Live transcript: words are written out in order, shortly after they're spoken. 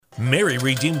Mary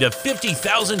redeemed a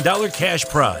 $50,000 cash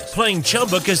prize playing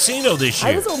Chumba Casino this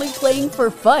year. I was only playing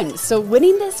for fun, so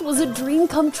winning this was a dream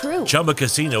come true. Chumba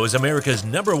Casino is America's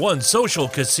 #1 social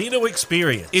casino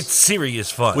experience. It's serious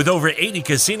fun. With over 80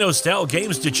 casino-style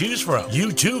games to choose from,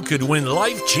 you too could win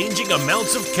life-changing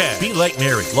amounts of cash. Be like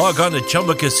Mary. Log on to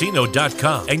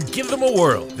ChumbaCasino.com and give them a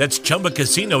whirl. That's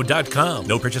ChumbaCasino.com.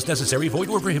 No purchase necessary. Void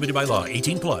where prohibited by law.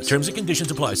 18 plus. Terms and conditions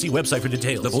apply. See website for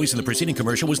details. The voice in the preceding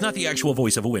commercial was not the actual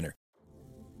voice of a winner.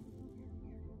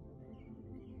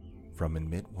 From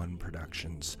Admit One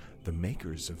Productions, the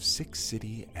makers of Sick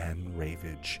City and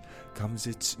Ravage, comes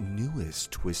its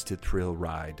newest twisted thrill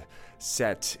ride,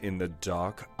 set in the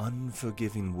dark,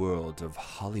 unforgiving world of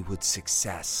Hollywood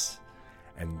success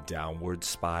and downward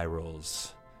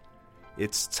spirals.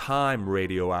 It's time,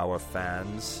 Radio Hour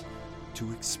fans,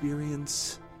 to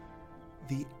experience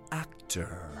The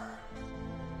Actor.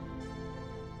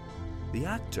 The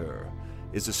Actor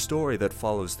is a story that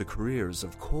follows the careers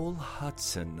of Cole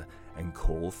Hudson and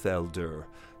Cole Felder,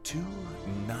 two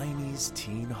 90s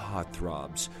teen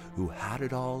heartthrobs who had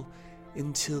it all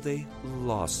until they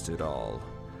lost it all.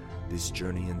 This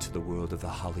journey into the world of the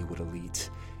Hollywood elite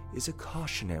is a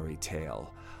cautionary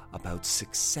tale about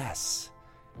success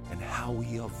and how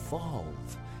we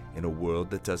evolve in a world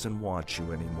that doesn't want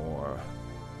you anymore.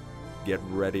 Get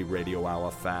ready, Radio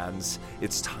Hour fans.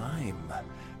 It's time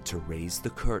to raise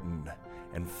the curtain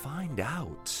and find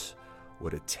out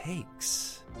what it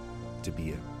takes to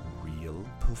be a real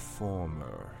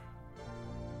performer.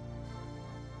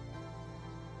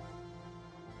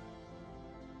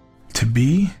 To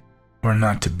be or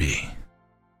not to be?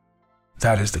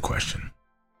 That is the question.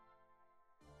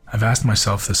 I've asked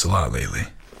myself this a lot lately.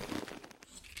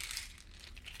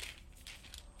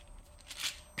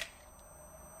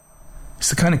 It's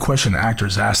the kind of question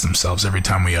actors ask themselves every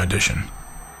time we audition.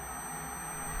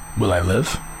 Will I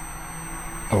live?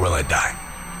 Or will I die?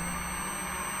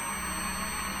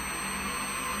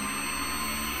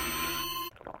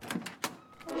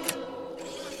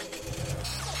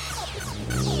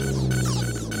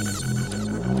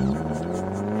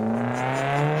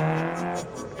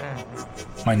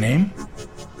 My name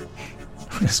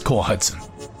is Cole Hudson,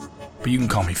 but you can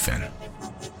call me Finn.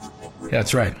 Yeah,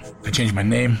 that's right. I changed my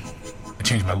name. I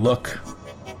changed my look.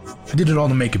 I did it all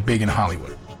to make it big in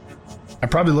Hollywood. I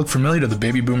probably look familiar to the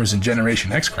baby boomers and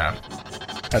Generation X crowd.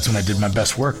 That's when I did my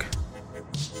best work.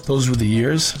 Those were the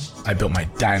years I built my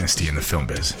dynasty in the film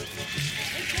biz.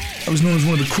 I was known as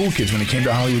one of the cool kids when it came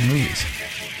to Hollywood movies.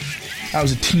 I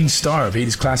was a teen star of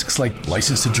 80s classics like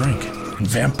License to Drink and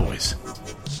Vamp Boys.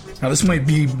 Now this might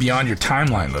be beyond your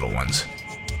timeline, little ones,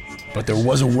 but there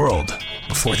was a world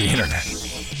before the internet.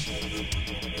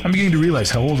 I'm beginning to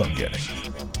realize how old I'm getting,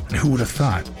 and who would have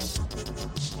thought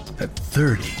that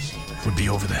 30 would be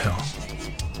over the hill.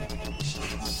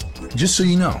 Just so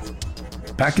you know,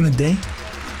 back in the day,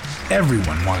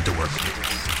 everyone wanted to work with me.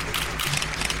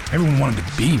 Everyone wanted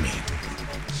to be me.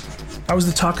 I was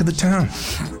the talk of the town.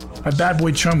 My bad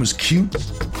boy charm was cute,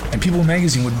 and People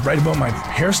magazine would write about my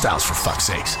hairstyles for fuck's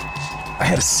sakes. I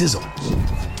had a sizzle.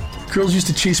 Girls used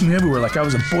to chase me everywhere like I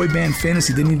was a boy band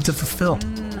fantasy they needed to fulfill.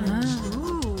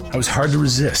 I was hard to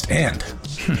resist, and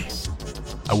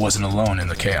I wasn't alone in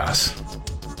the chaos.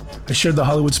 I shared the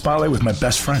Hollywood spotlight with my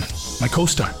best friend, my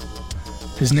co-star.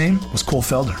 His name was Cole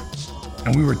Felder,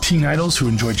 and we were teen idols who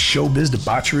enjoyed showbiz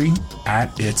debauchery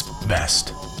at its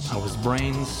best. I was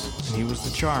brains, and he was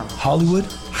the charm. Hollywood?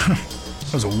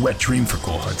 That was a wet dream for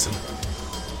Cole Hudson.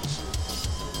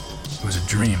 It was a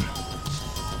dream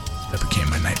that became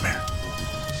my nightmare.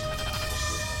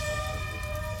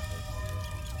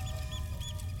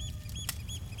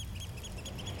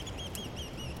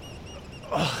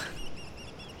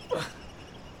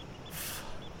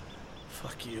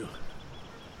 Fuck you.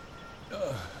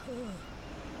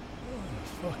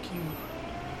 Fuck you.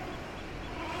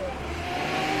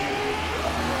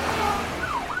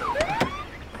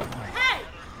 Hey!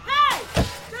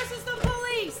 This is the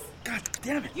police! God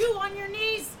damn it. You on your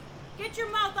knees? Get your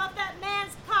mouth off that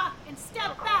man's cock and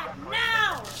step back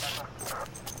now!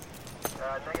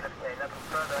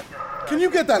 Can you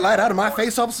get that light out of my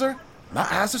face, officer? My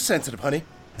eyes are sensitive, honey,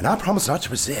 and I promise not to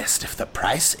resist if the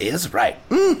price is right.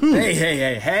 Mm-hmm.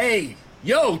 Hey!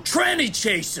 Yo, tranny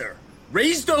chaser!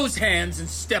 Raise those hands and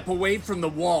step away from the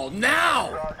wall, now!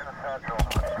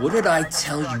 What did I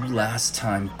tell you last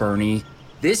time, Bernie?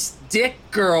 This dick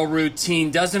girl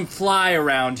routine doesn't fly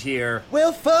around here.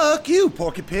 Well, fuck you,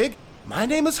 Porky Pig. My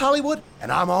name is Hollywood,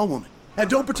 and I'm all woman. And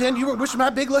don't pretend you weren't wishing my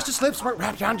big luscious lips weren't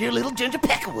wrapped around your little ginger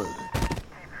peckerwood.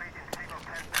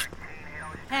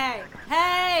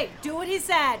 Hey! Do what he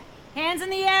said. Hands in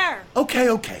the air.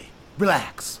 Okay.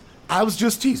 Relax. I was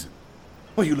just teasing.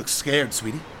 Well, you look scared,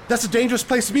 sweetie. That's a dangerous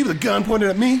place to be with a gun pointed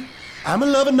at me. I'm a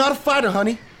lover, not a fighter,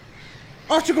 honey.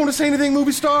 Aren't you going to say anything,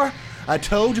 movie star? I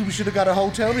told you we should have got a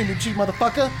hotel room, you cheap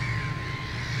motherfucker.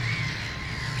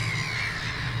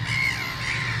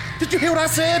 Did you hear what I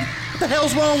said? What the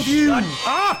hell's wrong with you? Shut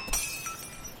up!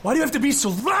 Why do you have to be so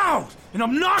loud and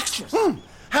obnoxious?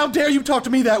 How dare you talk to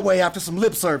me that way after some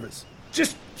lip service?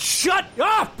 Just shut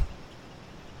up!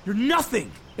 You're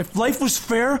nothing. If life was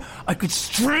fair, I could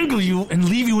strangle you and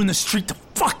leave you in the street to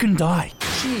fucking die.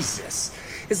 Jesus.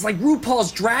 It's like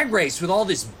RuPaul's Drag Race with all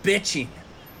this bitching.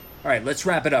 All right, let's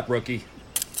wrap it up, rookie.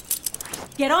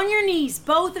 Get on your knees,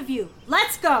 both of you.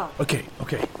 Let's go. Okay.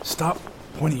 Stop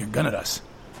pointing your gun at us.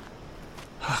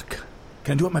 Fuck.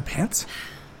 Can I do it in my pants?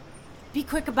 Be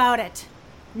quick about it.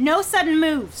 No sudden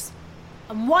moves.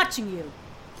 I'm watching you.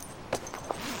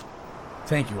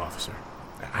 Thank you, officer.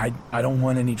 I don't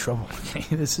want any trouble.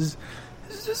 Okay, this is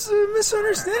just a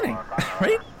misunderstanding,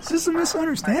 right? This is a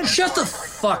misunderstanding. Shut the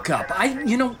fuck up.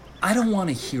 I don't want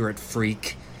to hear it,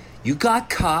 freak. You got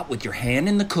caught with your hand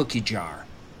in the cookie jar.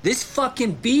 This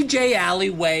fucking BJ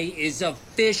alleyway is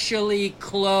officially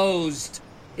closed.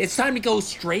 It's time to go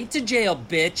straight to jail,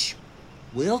 bitch.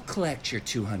 We'll collect your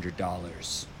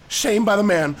 $200. Shame by the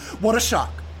man. What a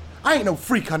shock. I ain't no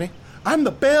freak, honey. I'm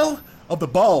the belle of the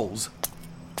balls.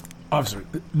 Officer,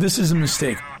 this is a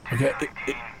mistake, okay?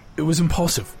 It was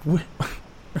impulsive.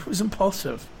 It was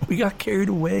impulsive. We got carried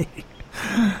away.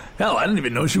 Hell, I didn't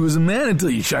even know she was a man until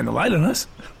you shined the light on us.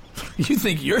 You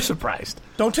think you're surprised.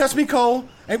 Don't test me, Cole.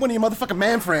 Ain't one of your motherfucking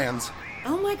man friends.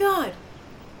 Oh my god.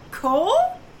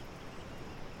 Cole?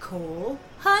 Cole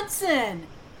Hudson.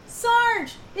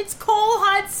 Sarge, it's Cole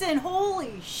Hudson.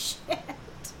 Holy shit.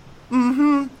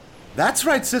 That's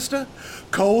right, sister.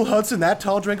 Cole Hudson, that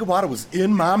tall drink of water was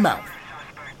in my mouth.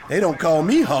 They don't call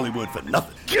me Hollywood for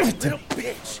nothing. Give it to me.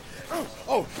 Bitch.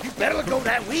 Oh, you better let go of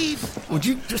that weed. Would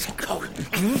you just go?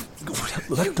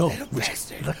 Let go. Little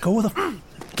bastard. Let go of the...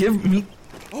 Give me...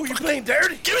 Oh, you playing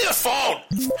dirty? Give me the phone.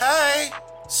 Hey,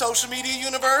 social media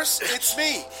universe, it's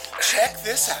me. Check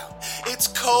this out. It's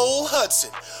Cole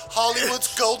Hudson,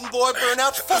 Hollywood's golden boy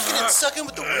burnout, fucking and sucking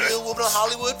with the real woman of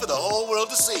Hollywood for the whole world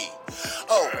to see.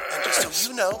 Oh, and just so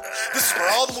you know, this is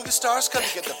where all the movie stars come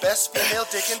to get the best female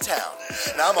dick in town.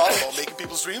 And I'm all about making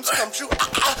people's dreams come true.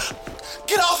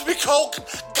 Get off me, Cole!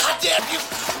 Goddamn you!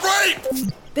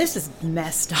 Rape! This is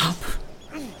messed up.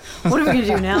 What are we gonna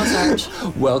do now, Sarge?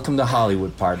 Welcome to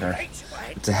Hollywood, partner.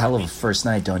 It's a hell of a first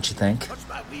night, don't you think?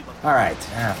 All right,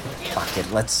 fuck it.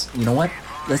 You know what?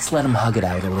 Let's let him hug it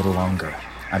out a little longer.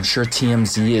 I'm sure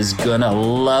TMZ is gonna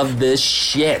love this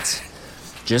shit.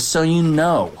 Just so you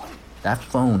know, that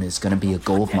phone is gonna be a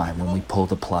goldmine when we pull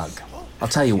the plug. I'll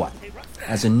tell you what,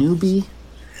 as a newbie,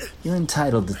 you're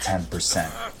entitled to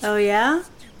 10%. Oh yeah?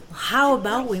 Well, how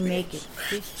about we make it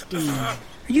 15? Are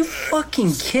you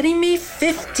fucking kidding me?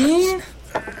 15?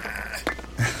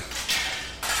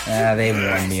 They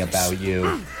warned me about you.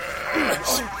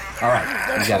 All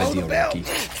right, we got a deal, Rocky.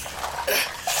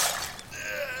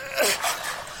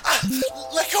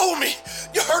 Let go of me!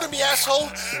 You're hurting me, asshole!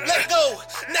 Let go!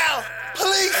 Now!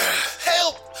 Police!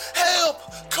 Help! Help!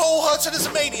 Cole Hudson is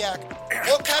a maniac.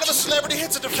 What kind of a celebrity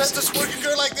hits a defenseless working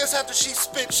girl like this after she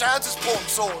shines his pork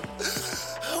sword?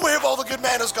 Where have all the good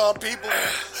manners gone, people?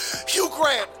 Hugh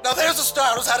Grant. Now there's a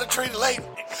star who's how to treat a lady.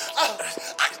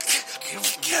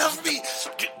 Get off me!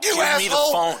 You asshole! Give me the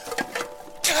phone.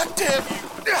 God damn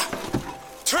you!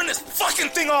 Turn this fucking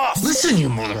thing off! Listen, you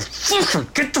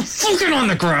motherfucker! Get the fucking on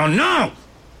the ground now!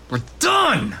 We're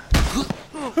done!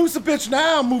 Who's the bitch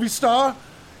now, movie star?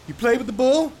 You play with the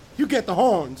bull, you get the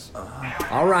horns.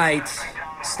 All right,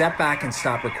 step back and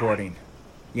stop recording.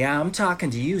 Yeah, I'm talking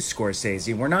to you,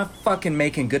 Scorsese. We're not fucking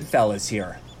making Goodfellas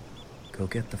here. Go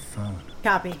get the phone.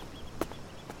 Copy.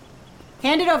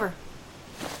 Hand it over.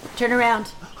 Turn around.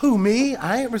 Who, me?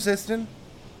 I ain't resisting.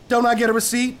 Don't I get a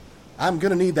receipt? I'm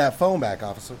gonna need that phone back,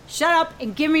 officer. Shut up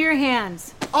and give me your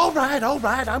hands. All right,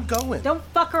 I'm going. Don't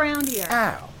fuck around here.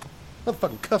 Ow.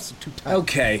 Motherfucking cuffs are too tight.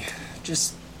 Okay,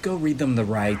 just go read them the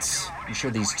rights. I'm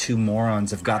sure these two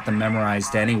morons have got them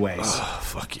memorized anyways. Oh,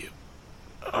 fuck you.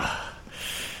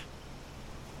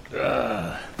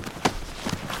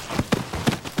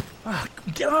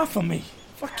 Get off of me.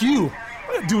 Fuck you.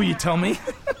 I'm gonna do what you tell me.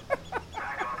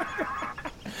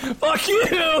 Fuck you.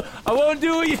 I won't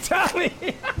do what you tell me.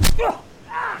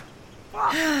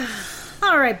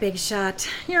 All right, big shot.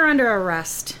 You're under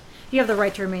arrest. You have the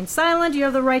right to remain silent. You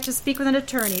have the right to speak with an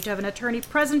attorney, to have an attorney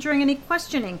present during any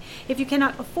questioning. If you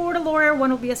cannot afford a lawyer,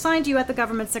 one will be assigned to you at the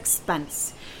government's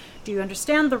expense. Do you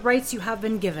understand the rights you have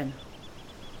been given?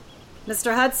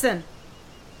 Mr. Hudson,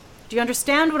 Do you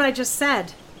understand what I just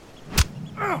said?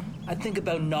 I think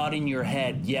about nodding your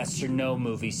head, yes or no,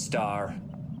 movie star.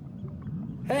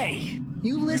 Hey,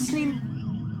 you listening?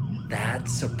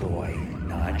 That's a boy.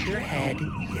 Nod your head,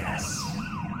 yes.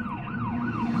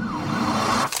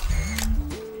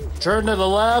 Turn to the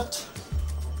left.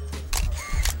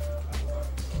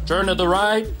 Turn to the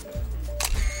right.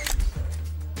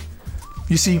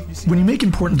 You see, when you make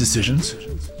important decisions,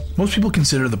 most people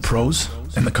consider the pros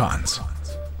and the cons.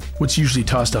 What's usually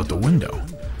tossed out the window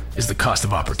is the cost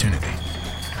of opportunity.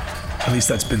 At least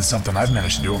that's been something I've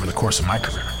managed to do over the course of my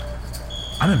career.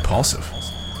 I'm impulsive.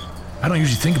 I don't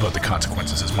usually think about the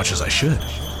consequences as much as I should.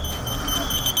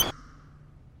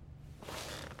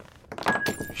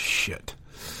 Shit.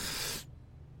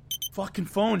 Fucking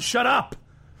phone, shut up!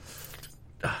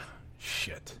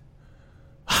 Shit.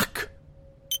 Fuck!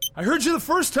 I heard you the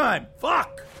first time!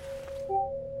 Fuck!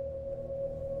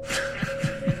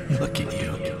 Look at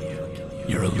you.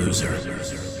 You're a loser.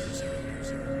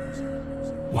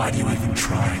 Why do you even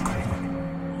try, Cole?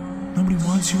 Nobody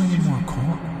wants you anymore,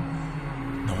 Cole.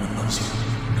 No one loves you.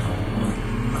 No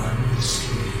one loves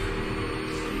you.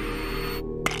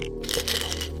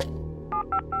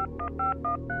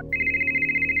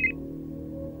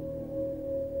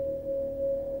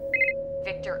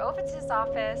 Victor Ovitz's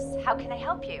office. How can I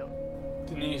help you?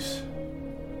 Denise.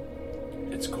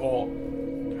 It's Cole.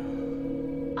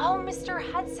 Oh, Mr.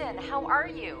 Hudson, how are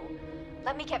you?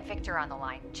 Let me get Victor on the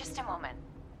line. Just a moment.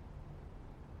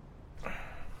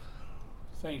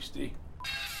 Thanks, D.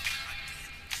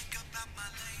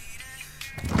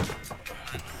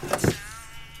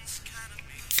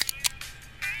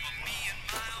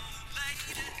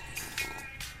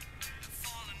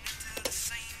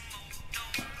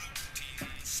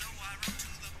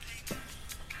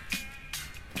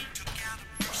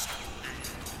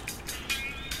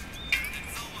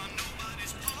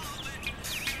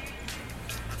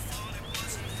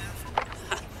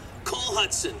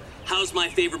 Hudson, how's my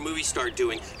favorite movie star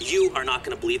doing? You are not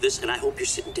going to believe this, and I hope you're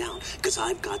sitting down, because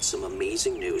I've got some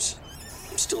amazing news.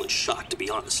 I'm still in shock, to be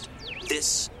honest.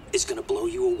 This is going to blow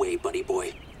you away, buddy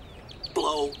boy.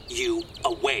 Blow you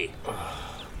away.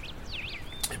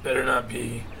 It better not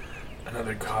be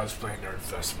another cosplay nerd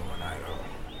festival in Idaho.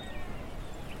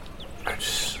 I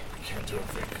can't do it,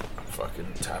 Vic. I'm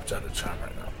fucking tapped out of time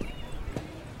right now.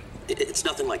 It's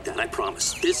nothing like that, I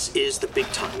promise. This is the big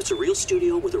time. It's a real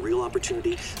studio with a real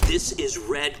opportunity. This is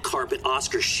red carpet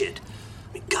Oscar shit.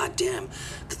 I mean, goddamn,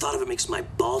 the thought of it makes my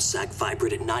ball sack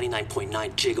vibrate at 99.9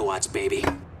 gigawatts, baby.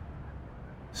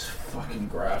 It's fucking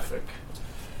graphic.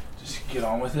 Just get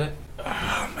on with it. My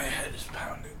head is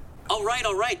pounding. All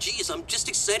right. Geez, I'm just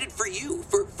excited for you,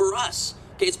 for us.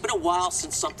 Okay, it's been a while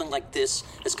since something like this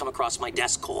has come across my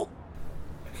desk, Cole.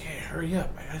 Okay, hurry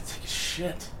up. I gotta take a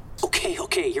shit.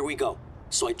 Okay, here we go.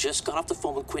 So I just got off the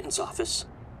phone with Quentin's office,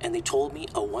 and they told me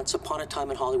a Once Upon a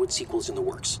Time in Hollywood sequel is in the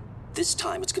works. This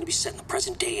time it's going to be set in the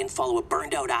present day and follow a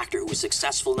burned-out actor who was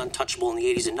successful and untouchable in the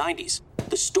 80s and 90s.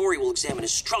 The story will examine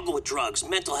his struggle with drugs,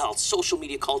 mental health, social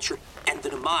media culture, and the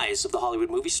demise of the Hollywood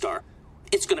movie star.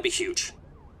 It's going to be huge.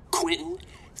 Quentin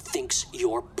thinks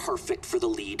you're perfect for the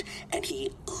lead, and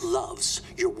he loves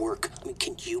your work. I mean,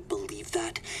 can you believe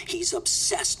that? He's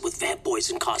obsessed with Vamp Boys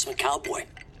and Cosmic Cowboy.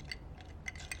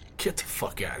 Get the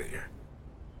fuck out of here.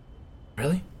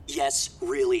 Really? Yes,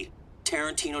 really.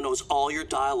 Tarantino knows all your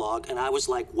dialogue, and I was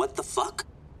like, what the fuck?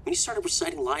 I mean, he started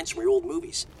reciting lines from your old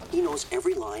movies. He knows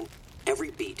every line,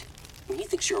 every beat. I mean, he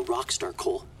thinks you're a rock star,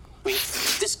 Cole. I mean,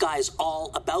 this guy is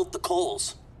all about the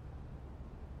Coles.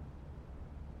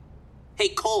 Hey,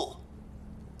 Cole,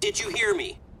 did you hear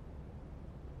me?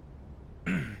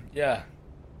 Yeah.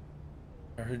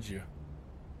 I heard you.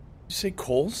 Did you say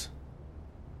Coles?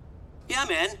 Yeah,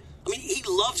 man. I mean, he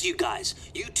loves you guys.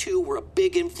 You two were a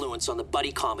big influence on the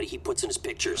buddy comedy he puts in his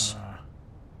pictures.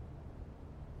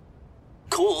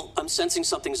 Cole, I'm sensing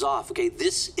something's off, okay?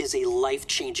 This is a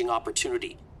life-changing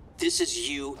opportunity. This is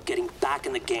you getting back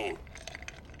in the game.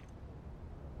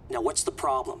 Now, what's the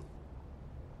problem?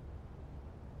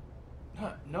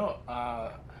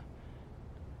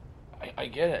 I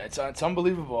get it. It's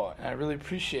unbelievable, and I really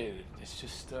appreciate it. It's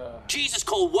just, Jesus,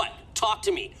 Cole, what? Talk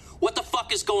to me. What the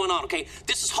fuck is going on, okay?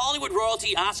 This is Hollywood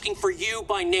royalty asking for you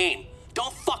by name.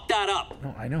 Don't fuck that up.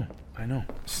 No, I know.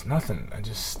 It's nothing. I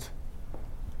just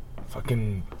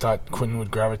fucking thought Quentin would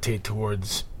gravitate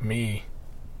towards me,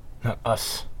 not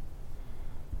us.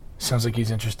 Sounds like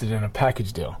he's interested in a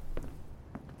package deal.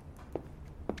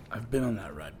 I've been on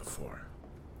that ride before.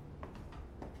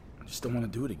 I just don't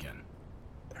want to do it again.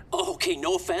 Oh, okay,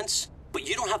 no offense, but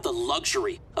you don't have the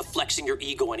luxury of flexing your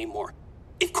ego anymore.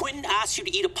 If Quentin asks you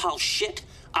to eat a pile of shit,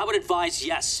 I would advise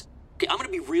yes. Okay, I'm gonna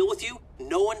be real with you.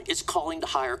 No one is calling to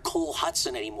hire Cole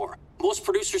Hudson anymore. Most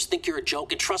producers think you're a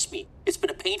joke, and trust me, it's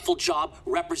been a painful job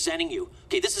representing you.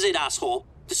 Okay, this is it, asshole.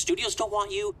 The studios don't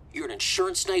want you, you're an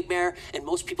insurance nightmare, and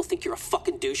most people think you're a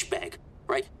fucking douchebag,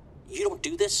 right? You don't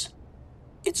do this,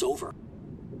 it's over.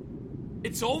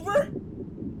 It's over?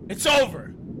 It's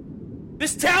over.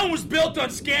 This town was built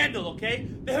on scandal, okay?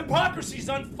 The hypocrisy's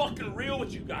unfucking real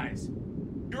with you guys.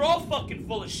 You're all fucking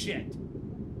full of shit.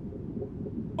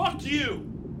 Fuck you.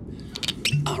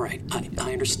 All right,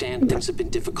 I understand things have been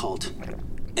difficult,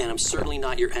 and I'm certainly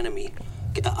not your enemy.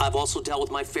 I've also dealt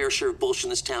with my fair share of bullshit in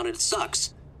this town, and it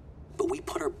sucks. But we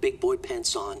put our big boy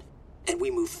pants on, and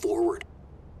we move forward.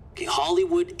 Okay,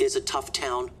 Hollywood is a tough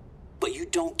town, but you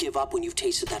don't give up when you've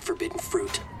tasted that forbidden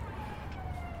fruit.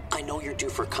 I know you're due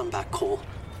for a comeback, Cole,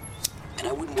 and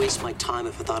I wouldn't waste my time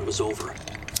if I thought it was over.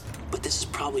 But this is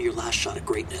probably your last shot at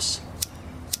greatness.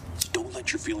 So don't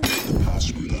let your feelings of the past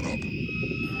screw that up.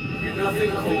 You're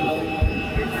nothing, Cole.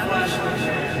 You're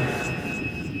flashing.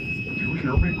 Do you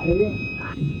hear me, Cole?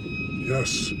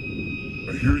 Yes,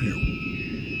 I hear you.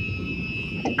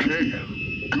 Okay,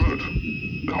 good.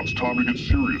 Now it's time to get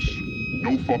serious.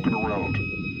 No fucking around.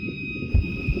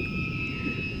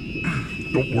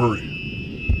 Don't worry.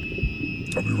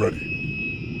 I'll be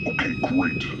ready. Okay,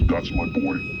 great. That's my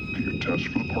boy. Get your test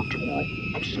for the part tomorrow.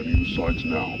 I'm sending you the sides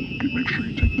now. Okay, make sure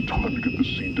you take the time to get this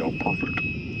scene down perfect.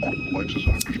 Quick likes his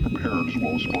actors prepared as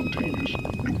well as spontaneous.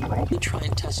 No problem. We'll try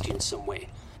and test you in some way.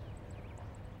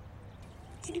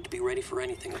 You need to be ready for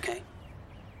anything, okay?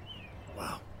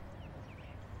 Wow.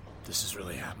 This is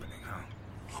really happening, huh?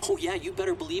 Oh yeah, you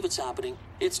better believe it's happening.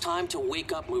 It's time to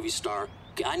wake up, movie star.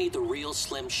 Okay, I need the real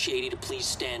Slim Shady to please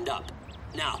stand up.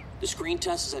 Now, the screen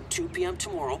test is at 2 p.m.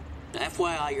 tomorrow. Now,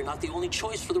 FYI, you're not the only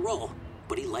choice for the role,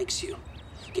 but he likes you.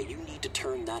 Okay, you need to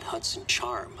turn that Hudson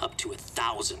charm up to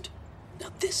 1,000. Now,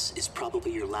 this is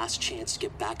probably your last chance to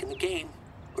get back in the game,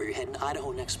 or you're heading to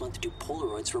Idaho next month to do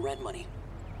Polaroids for rent money.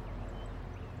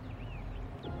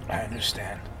 I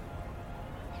understand.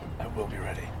 I will be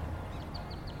ready.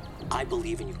 I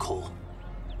believe in you, Cole.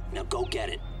 Now go get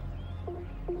it.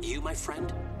 You, my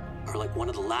friend, are like one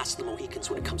of the last of the Mohicans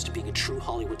when it comes to being a true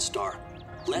Hollywood star.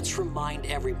 Let's remind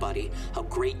everybody how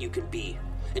great you can be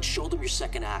and show them your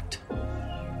second act.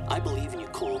 I believe in you,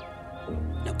 Cole.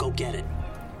 Now go get it.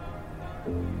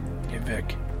 Hey,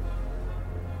 Vic.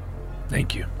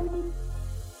 Thank you.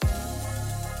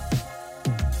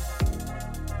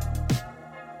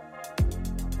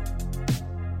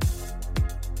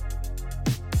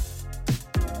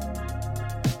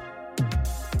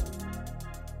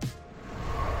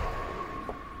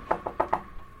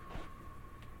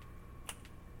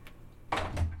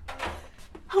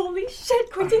 Holy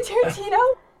shit, Quentin Tarantino!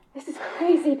 This is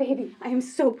crazy, baby. I am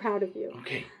so proud of you.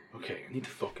 Okay, I need to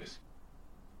focus.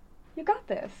 You got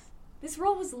this. This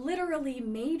role was literally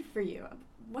made for you.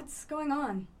 What's going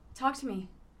on? Talk to me.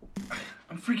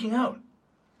 I'm freaking out.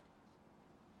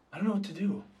 I don't know what to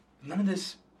do. None of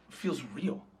this feels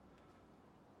real.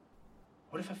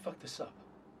 What if I fuck this up?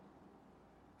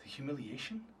 The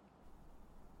humiliation?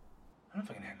 I don't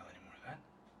know if I can handle any more of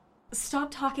that.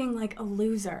 Stop talking like a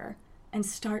loser and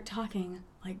start talking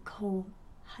like Cole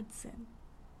Hudson.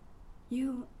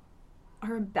 You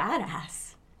are a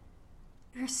badass.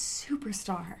 You're a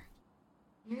superstar.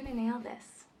 You're gonna nail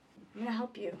this. I'm gonna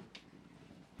help you.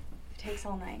 It takes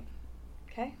all night,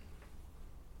 okay?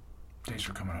 Thanks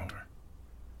for coming over.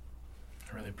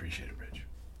 I really appreciate it, Rich.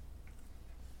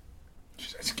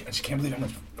 I just can't believe how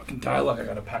much fucking dialogue I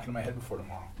gotta pack in my head before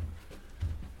tomorrow.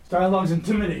 This dialogue's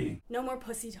intimidating. No more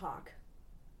pussy talk,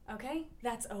 okay?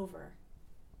 That's over.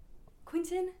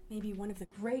 Quentin may be one of the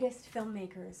greatest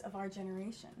filmmakers of our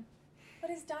generation, but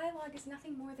his dialogue is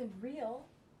nothing more than real.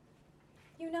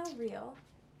 You know real.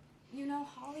 You know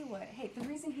Hollywood. Hey, the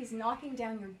reason he's knocking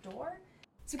down your door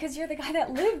is because you're the guy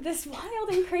that lived this wild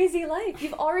and crazy life.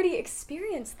 You've already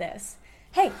experienced this.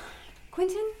 Hey,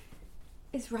 Quentin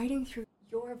is writing through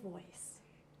your voice.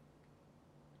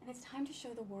 And it's time to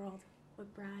show the world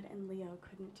what Brad and Leo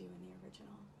couldn't do in the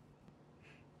original.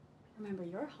 Remember,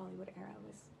 your Hollywood era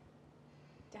was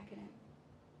decadent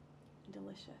and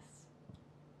delicious.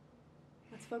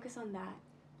 Let's focus on that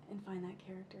and find that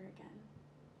character again.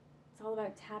 It's all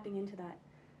about tapping into that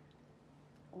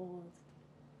old,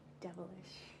 devilish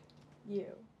you.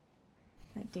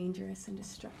 That dangerous and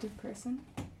destructive person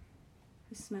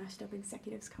who smashed up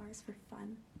executives' cars for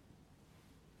fun.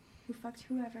 Who fucked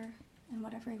whoever and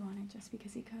whatever he wanted just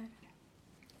because he could.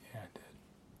 Yeah, I did.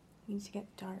 You need to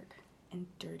get dark and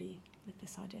dirty with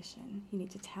this audition. You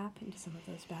need to tap into some of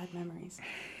those bad memories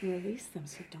and release them,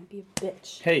 so don't be a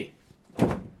bitch. Hey!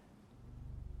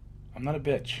 I'm not a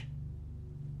bitch.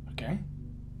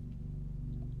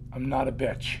 I'm not a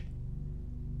bitch.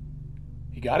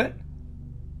 You got it?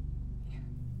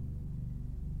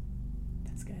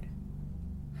 That's good.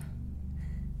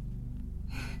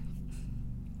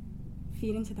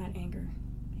 Feed into that anger,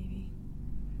 baby.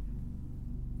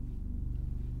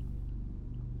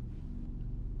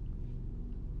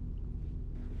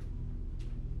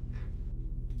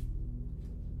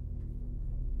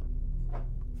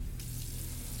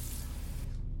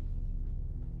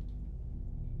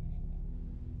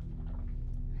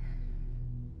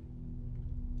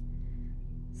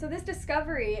 So this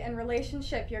discovery and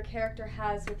relationship your character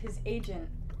has with his agent,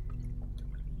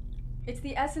 it's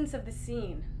the essence of the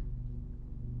scene.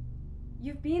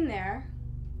 You've been there.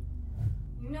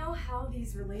 You know how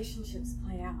these relationships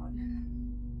play out.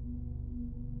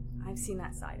 I've seen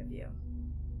that side of you.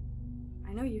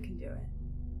 I know you can do it.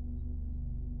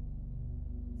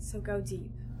 So go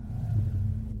deep.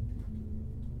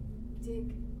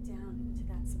 Dig down into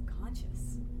that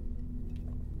subconscious.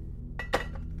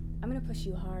 I'm gonna push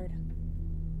you hard.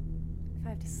 If I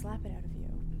have to slap it out of you,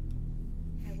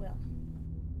 I will.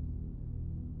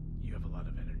 You have a lot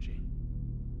of energy.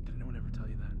 Did anyone ever tell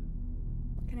you that?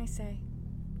 What can I say?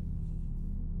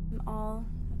 I'm all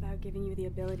about giving you the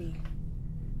ability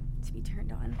to be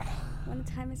turned on when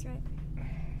the time is right.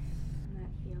 And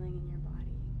that feeling in your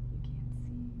body you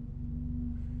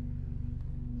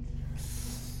can't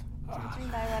see.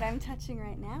 Judging by what I'm touching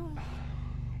right now,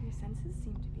 your senses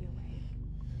seem to be awake.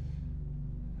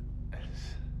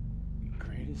 As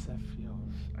great as that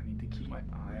feels, I need to keep my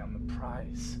eye on the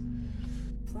prize.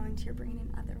 Flowing to your brain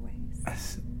in other ways.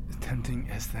 As tempting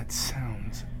as that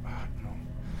sounds, no.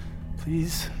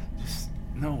 Please, just,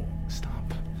 no,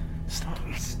 stop.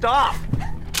 Stop!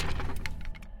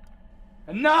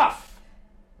 Enough!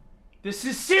 This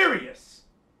is serious!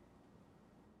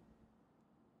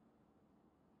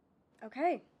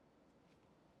 Okay.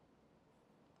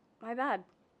 My bad.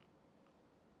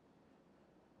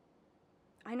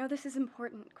 I know this is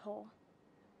important, Cole.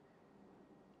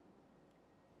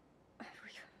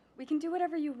 We can do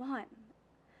whatever you want.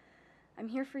 I'm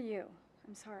here for you.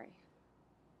 I'm sorry.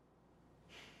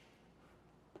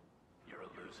 You're a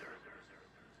loser.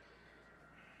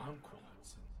 I'm Cole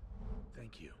Hudson.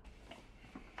 Thank you.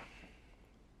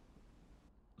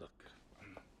 Look,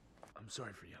 I'm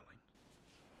sorry for yelling.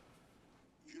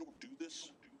 If you don't do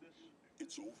this,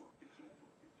 it's over.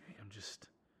 Hey, I'm just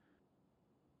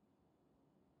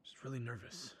really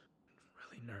nervous.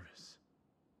 Really nervous.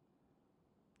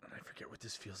 And I forget what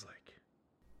this feels like.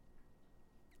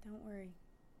 Don't worry.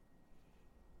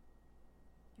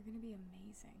 You're gonna be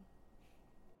amazing.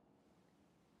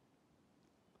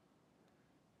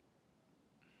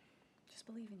 Just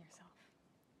believe in yourself.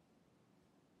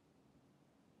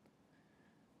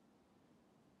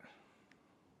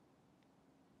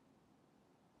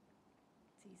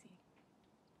 It's easy.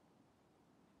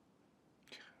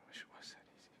 I wish it was that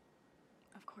easy.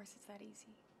 Of course it's that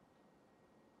easy.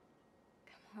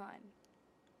 Come on.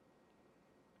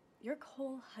 You're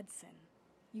Cole Hudson.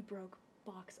 You broke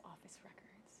box office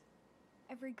records.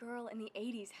 Every girl in the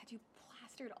 80s had you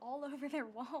plastered all over their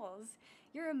walls.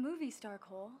 You're a movie star,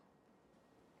 Cole.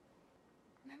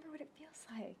 Remember what it feels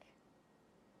like.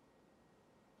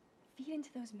 Feed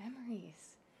into those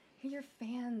memories. Hear your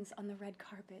fans on the red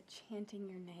carpet chanting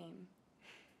your name.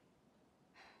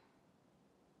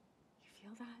 You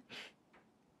feel that?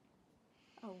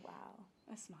 Oh, wow.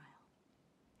 A smile.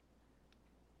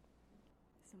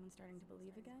 Someone starting to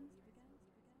believe again?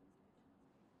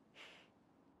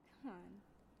 Come on.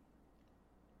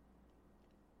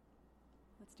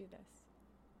 Let's do this.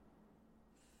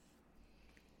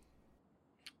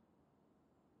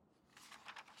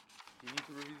 Do you need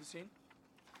to review the scene?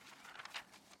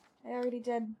 I already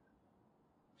did.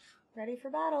 Ready for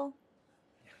battle.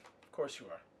 Yeah, of course you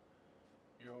are.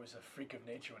 You're always a freak of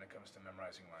nature when it comes to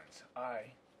memorizing lines.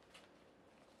 I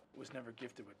was never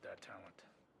gifted with that talent.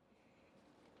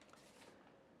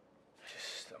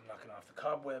 I'm knocking off the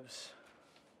cobwebs,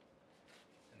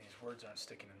 and these words aren't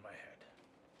sticking in my head.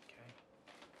 Okay?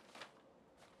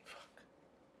 Fuck.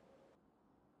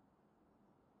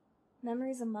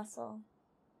 Memory's a muscle.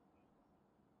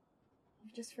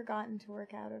 I've just forgotten to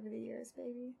work out over the years,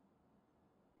 baby.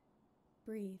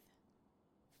 Breathe.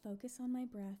 Focus on my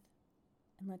breath,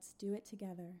 and let's do it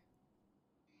together.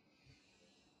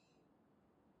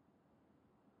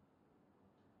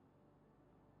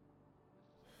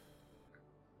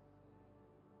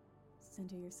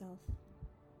 Center yourself.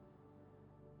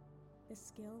 The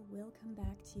skill will come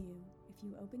back to you if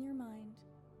you open your mind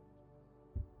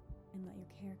and let your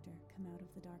character come out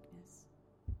of the darkness.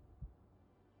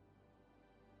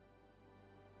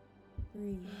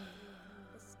 Breathe.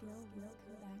 The skill will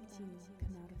come back to you,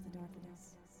 come out of the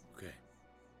darkness. Okay.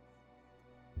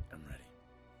 I'm ready.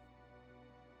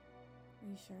 Are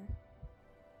you sure?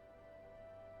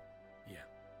 Yeah.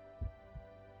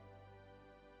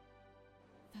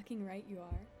 Fucking right you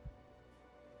are.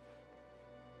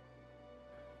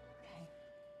 Okay.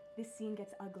 This scene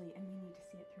gets ugly and we need to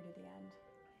see it through to the end.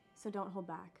 So don't hold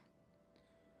back.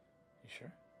 You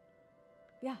sure?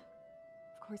 Yeah,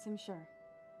 of course I'm sure.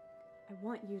 I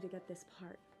want you to get this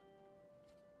part.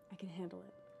 I can handle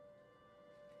it.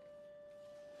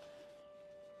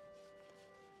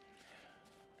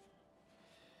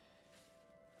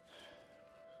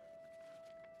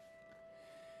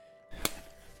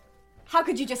 How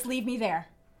could you just leave me there?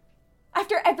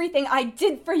 After everything I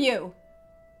did for you?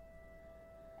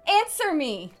 Answer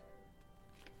me!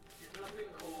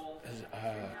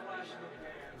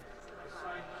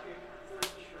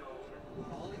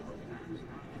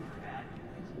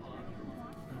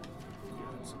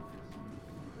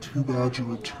 Too bad you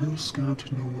were too scared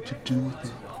to know what to do with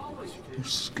it. You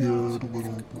scared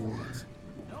little boy.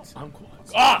 I'm cool.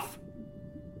 Off!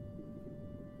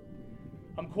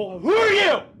 I'm cool. Who are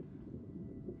you?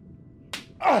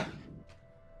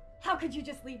 How could you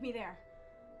just leave me there?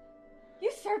 You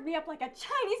served me up like a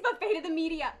Chinese buffet to the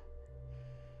media.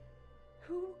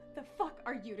 Who the fuck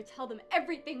are you to tell them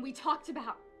everything we talked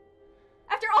about?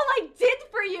 After all I did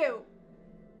for you!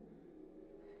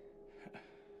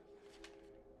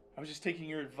 I was just taking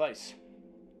your advice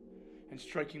and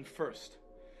striking first.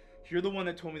 You're the one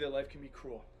that told me that life can be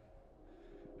cruel.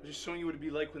 I was just showing you what it'd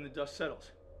be like when the dust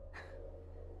settles.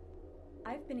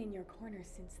 I've been in your corner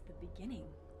since the beginning,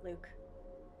 Luke.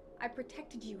 I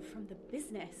protected you from the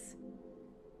business.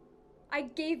 I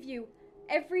gave you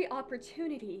every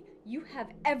opportunity you have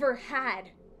ever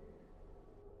had.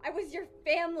 I was your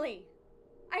family.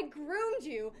 I groomed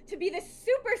you to be the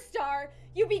superstar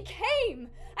you became.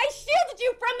 I shielded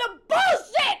you from the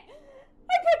bullshit.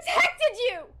 I protected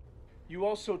you. You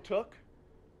also took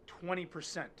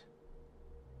 20%.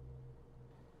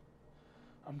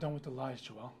 I'm done with the lies,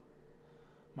 Joel.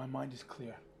 My mind is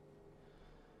clear.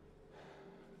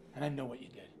 And I know what you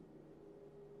did.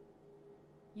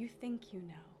 You think you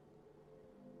know.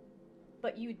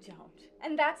 But you don't.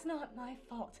 And that's not my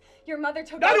fault. Your mother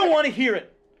took I don't want to hear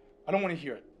it. I don't want to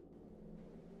hear it.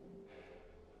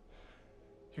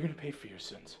 You're gonna pay for your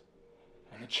sins.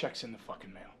 And the check's in the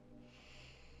fucking mail.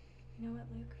 You know what,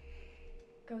 Luke?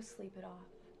 Go sleep it off.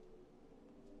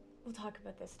 We'll talk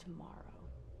about this tomorrow.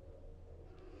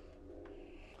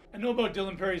 I know about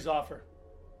Dylan Perry's offer.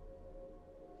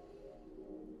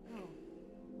 Oh.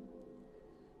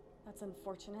 That's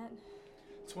unfortunate.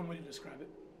 It's one way to describe it.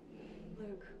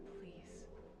 Luke, please.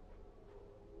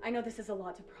 I know this is a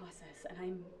lot to process, and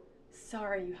I'm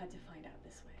sorry you had to find out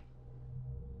this way.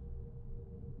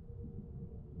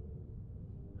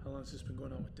 How long has this been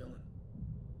going on with Dylan?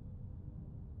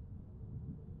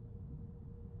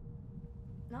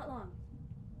 Not long.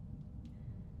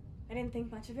 I didn't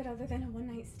think much of it other than a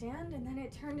one-night stand, and then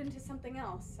it turned into something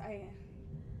else. I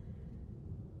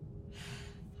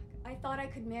thought I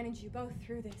could manage you both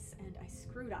through this, and I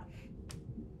screwed up.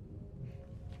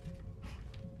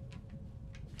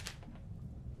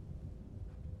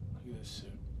 Look at this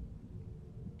suit.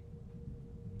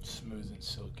 Smooth and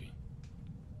silky.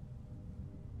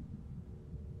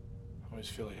 I always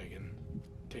feel like I can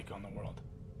take on the world.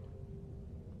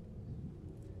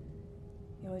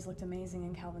 You always looked amazing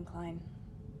in Calvin Klein.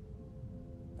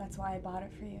 That's why I bought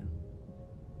it for you.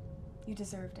 You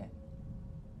deserved it.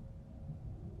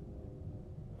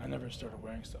 I never started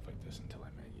wearing stuff like this until I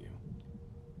met you.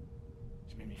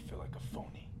 It made me feel like a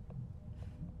phony.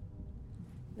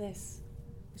 This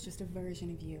was just a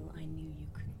version of you I knew you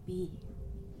could be.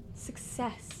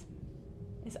 Success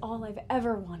is all I've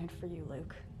ever wanted for you,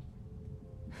 Luke.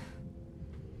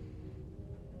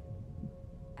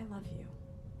 I love you.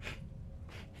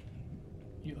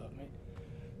 You love me.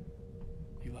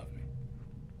 You love me.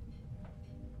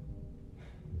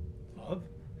 Love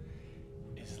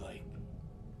is like,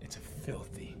 it's a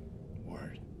filthy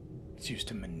word. It's used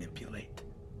to manipulate,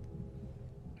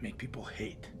 make people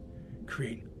hate,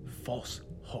 create false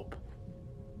hope.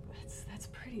 That's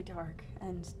pretty dark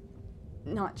and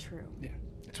not true. Yeah,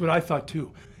 that's what I thought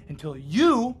too. Until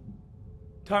you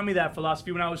taught me that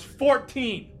philosophy when I was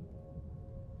 14.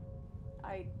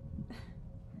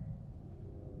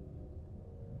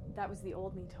 That was the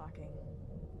old me talking.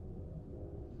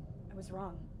 I was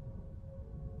wrong.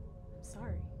 I'm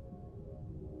sorry.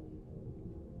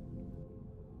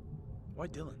 Why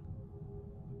Dylan?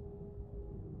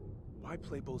 Why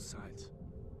play both sides?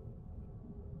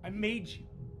 I made you.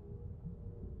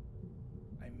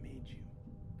 I made you.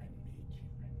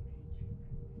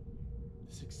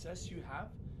 success you have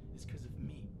is because of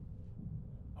me.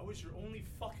 I was your only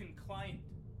fucking client.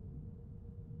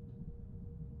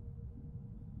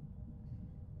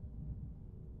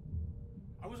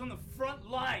 I was on the front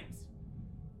lines,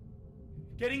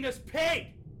 getting us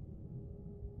paid.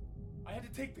 I had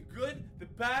to take the good, the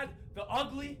bad, the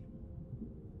ugly,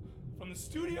 from the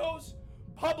studios,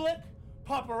 public,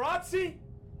 paparazzi.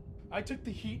 I took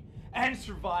the heat and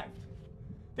survived.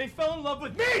 They fell in love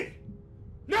with me,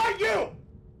 not you,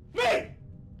 me.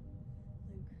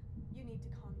 Luke, you need to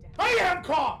calm down. I am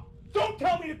calm. Don't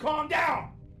tell me to calm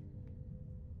down.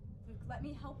 Luke, let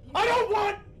me help you. I don't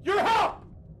want your help.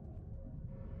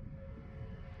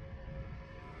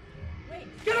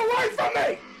 Wait. Get away from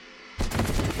me!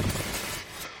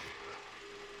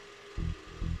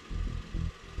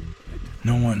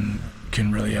 No one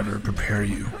can really ever prepare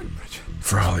you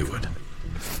for Hollywood.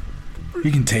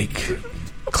 You can take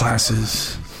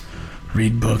classes,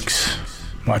 read books,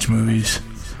 watch movies,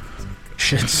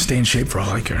 shit, stay in shape for all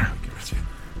I care.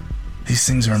 These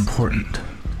things are important,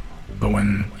 but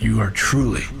when you are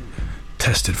truly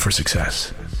tested for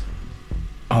success,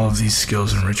 all of these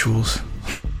skills and rituals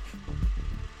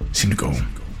seem to go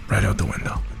right out the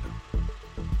window.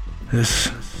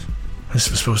 This was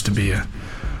supposed to be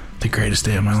the greatest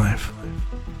day of my life.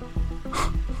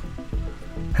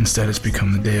 Instead, it's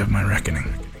become the day of my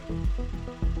reckoning.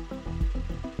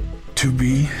 To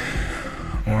be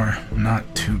or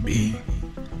not to be,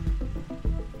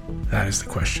 that is the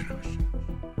question.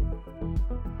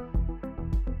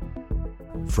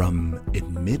 From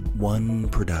Admit One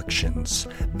Productions,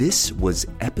 this was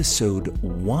episode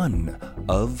 1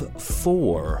 of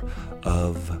 4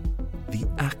 of The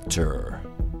Actor.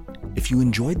 If you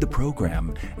enjoyed the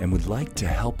program and would like to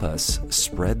help us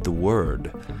spread the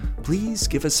word, please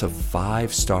give us a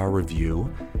 5-star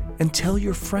review and tell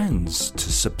your friends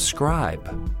to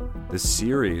subscribe. The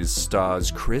series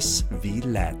stars Chris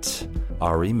Villette,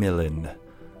 Ari Millen,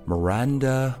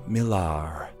 Miranda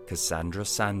Millar, Cassandra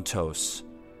Santos,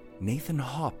 Nathan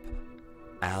Hopp,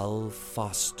 Al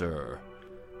Foster,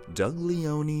 Doug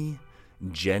Leone,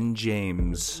 Jen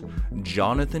James,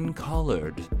 Jonathan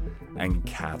Collard, and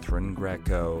Catherine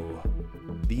Greco.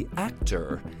 The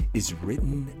Actor is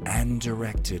written and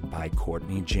directed by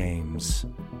Courtney James.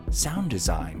 Sound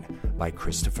design by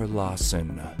Christopher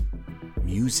Lawson.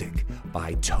 Music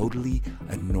by Totally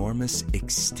Enormous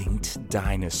Extinct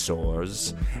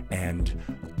Dinosaurs and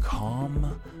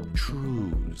Calm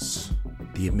Trues.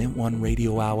 The Admit One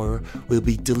Radio Hour will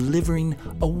be delivering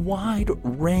a wide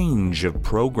range of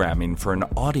programming for an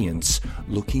audience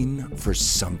looking for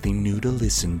something new to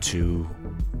listen to.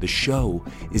 The show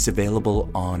is available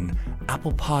on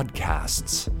Apple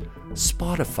Podcasts,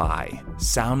 Spotify,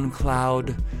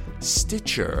 SoundCloud,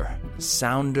 Stitcher,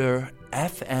 Sounder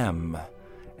FM,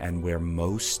 and where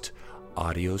most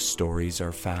audio stories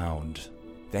are found.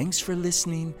 Thanks for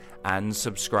listening and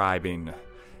subscribing.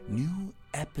 New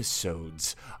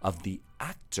episodes of The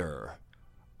Actor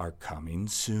are coming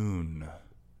soon.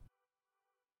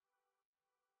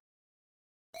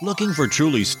 Looking for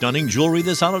truly stunning jewelry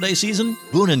this holiday season?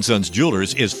 Boone & Sons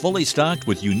Jewelers is fully stocked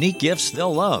with unique gifts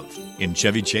they'll love in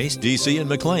Chevy Chase, DC, and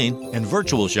McLean, and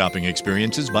virtual shopping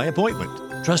experiences by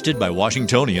appointment. Trusted by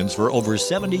Washingtonians for over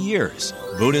 70 years.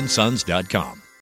 BooneandSons.com.